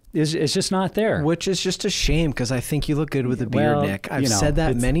is just not there. Which is just a shame, because I think you look good with a beard, Well, Nick. I've said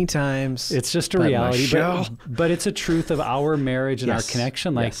that many times. It's just a but reality, Michelle- but it's a truth of our marriage and Yes, our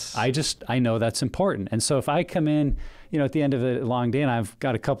connection. Like, yes. I know that's important. And so if I come in, you know, at the end of a long day and I've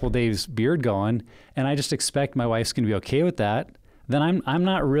got a couple of days beard going, and I just expect my wife's going to be okay with that, then I'm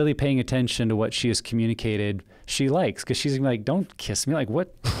not really paying attention to what she has communicated she likes, because she's gonna be like, don't kiss me. Like,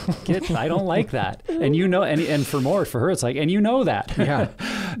 what? I don't like that. And you know, and for her, it's like, and you know that. Yeah.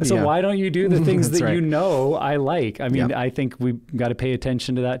 So Yeah. why don't you do the things That's that right. you know I like? I mean, Yep. I think we've got to pay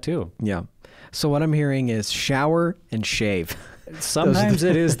attention to that too. Yeah. So what I'm hearing is shower and shave. Sometimes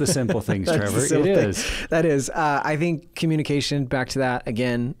it is the simple things, That's Trevor. the simple It thing. is. That is. I think communication, back to that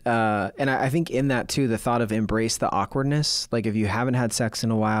again. And I think in that too, the thought of embrace the awkwardness. Like, if you haven't had sex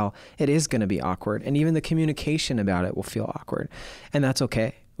in a while, it is going to be awkward. And even the communication about it will feel awkward. And that's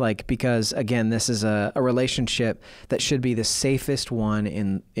okay. Like, because again, this is a relationship that should be the safest one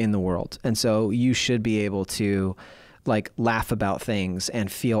in the world. And so you should be able to, like, laugh about things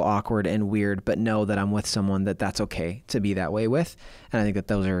and feel awkward and weird, but know that I'm with someone that's okay to be that way with. And I think that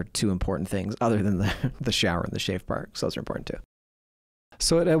those are two important things, other than the shower and the shave part. So those are important too.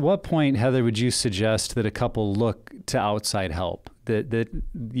 So at what point, Heather, would you suggest that a couple look to outside help? That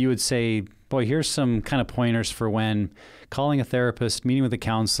you would say, boy, here's some kind of pointers for when calling a therapist, meeting with a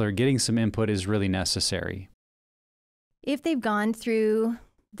counselor, getting some input is really necessary? If they've gone through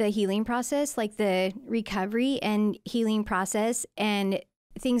the healing process, like the recovery and healing process, and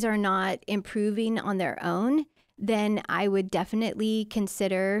things are not improving on their own, then I would definitely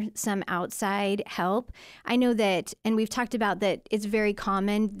consider some outside help. I know that, and we've talked about that, it's very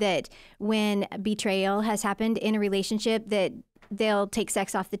common that when betrayal has happened in a relationship, that they'll take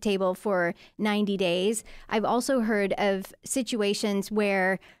sex off the table for 90 days. I've also heard of situations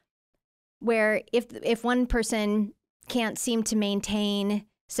where if one person can't seem to maintain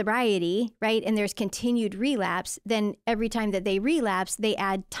sobriety, right, and there's continued relapse, then every time that they relapse, they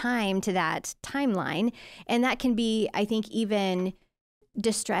add time to that timeline. And that can be, I think, even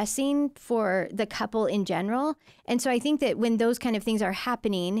distressing for the couple in general. And so I think that when those kind of things are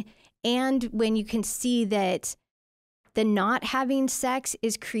happening, and when you can see that the not having sex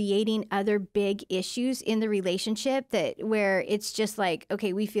is creating other big issues in the relationship, that where it's just like,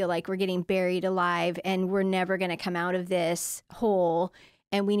 okay, we feel like we're getting buried alive and we're never going to come out of this hole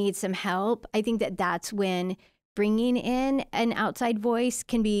and we need some help. I think that that's when bringing in an outside voice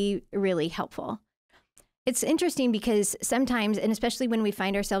can be really helpful. It's interesting because sometimes, and especially when we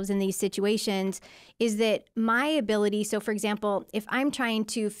find ourselves in these situations, is that my ability, so for example, if I'm trying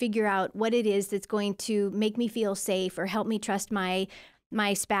to figure out what it is that's going to make me feel safe or help me trust my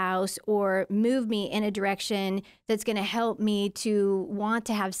spouse or move me in a direction that's going to help me to want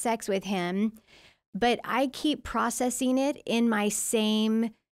to have sex with him, but I keep processing it in my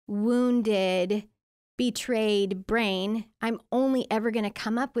same wounded, betrayed brain, I'm only ever going to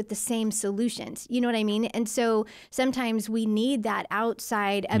come up with the same solutions. You know what I mean? And so sometimes we need that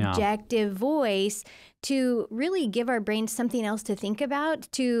outside objective voice to really give our brains something else to think about,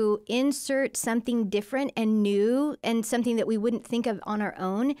 to insert something different and new and something that we wouldn't think of on our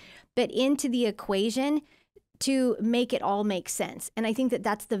own, but into the equation to make it all make sense. And I think that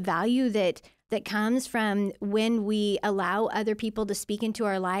that's the value that comes from when we allow other people to speak into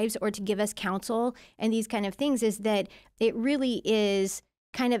our lives or to give us counsel and these kind of things, is that it really is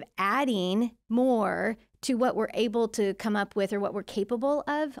kind of adding more to what we're able to come up with or what we're capable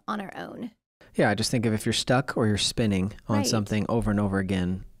of on our own. Yeah, I just think of if you're stuck or you're spinning on something over and over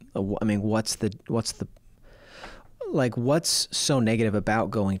again, I mean, what's so negative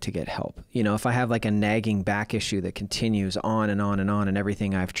about going to get help? You know, if I have like a nagging back issue that continues on and on and on, and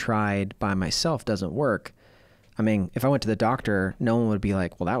everything I've tried by myself doesn't work, I mean, if I went to the doctor, no one would be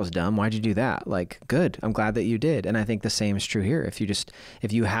like, well, that was dumb. Why'd you do that? Like, good. I'm glad that you did. And I think the same is true here. If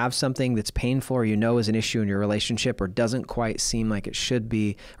you have something that's painful or you know is an issue in your relationship or doesn't quite seem like it should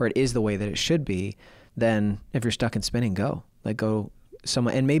be, or it is the way that it should be, then if you're stuck in spinning, go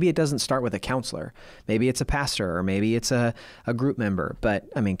someone. And maybe it doesn't start with a counselor. Maybe it's a pastor, or maybe it's a group member. But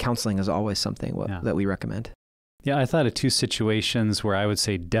I mean, counseling is always something that we recommend. Yeah, I thought of two situations where I would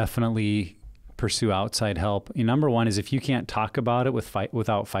say definitely pursue outside help. Number one is if you can't talk about it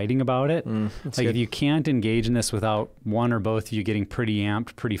without fighting about it, like if you can't engage in this without one or both of you getting pretty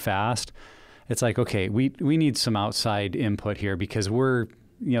amped pretty fast, it's like, okay, we need some outside input here, because we're,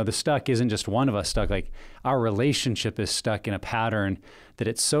 the stuck isn't just one of us stuck. Like our relationship is stuck in a pattern that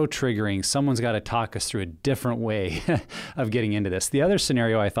it's so triggering. Someone's got to talk us through a different way of getting into this. The other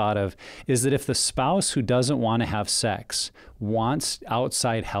scenario I thought of is that if the spouse who doesn't want to have sex wants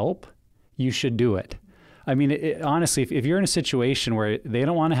outside help, you should do it. I mean, honestly, if you're in a situation where they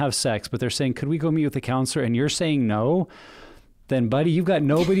don't want to have sex, but they're saying, could we go meet with a counselor? And you're saying no, then buddy, you've got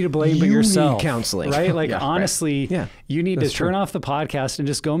nobody to blame but yourself. Need counseling. Right? Like honestly, you need to turn off the podcast and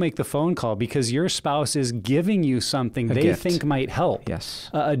just go make the phone call, because your spouse is giving you something they think might help. Yes.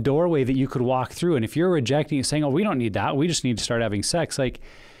 A doorway that you could walk through. And if you're rejecting it, saying, oh, we don't need that, we just need to start having sex, like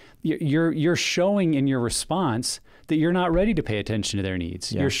you're showing in your response that you're not ready to pay attention to their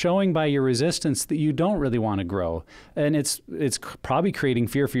needs. Yeah. You're showing by your resistance that you don't really want to grow. And it's probably creating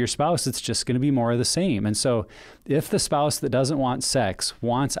fear for your spouse. It's just going to be more of the same. And so if the spouse that doesn't want sex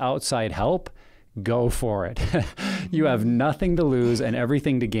wants outside help, go for it. You have nothing to lose and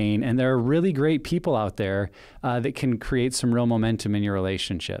everything to gain. And there are really great people out there that can create some real momentum in your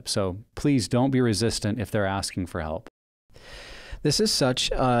relationship. So please don't be resistant if they're asking for help. This is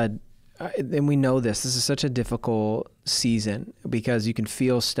such and we know this is such a difficult season, because you can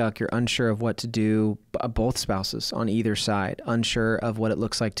feel stuck. You're unsure of what to do, both spouses on either side, unsure of what it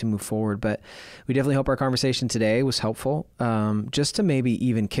looks like to move forward. But we definitely hope our conversation today was helpful, just to maybe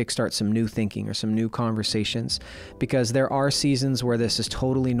even kickstart some new thinking or some new conversations, because there are seasons where this is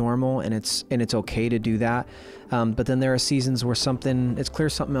totally normal and it's okay to do that. But then there are seasons where it's clear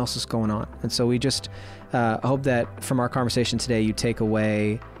something else is going on. And so we just hope that from our conversation today, you take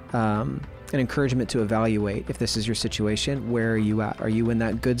away an encouragement to evaluate if this is your situation. Where are you at? Are you in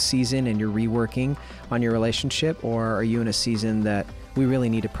that good season and you're reworking on your relationship, or are you in a season that we really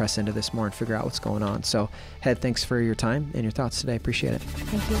need to press into this more and figure out what's going on? So, Head, thanks for your time and your thoughts today. Appreciate it.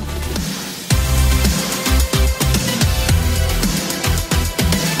 Thank you.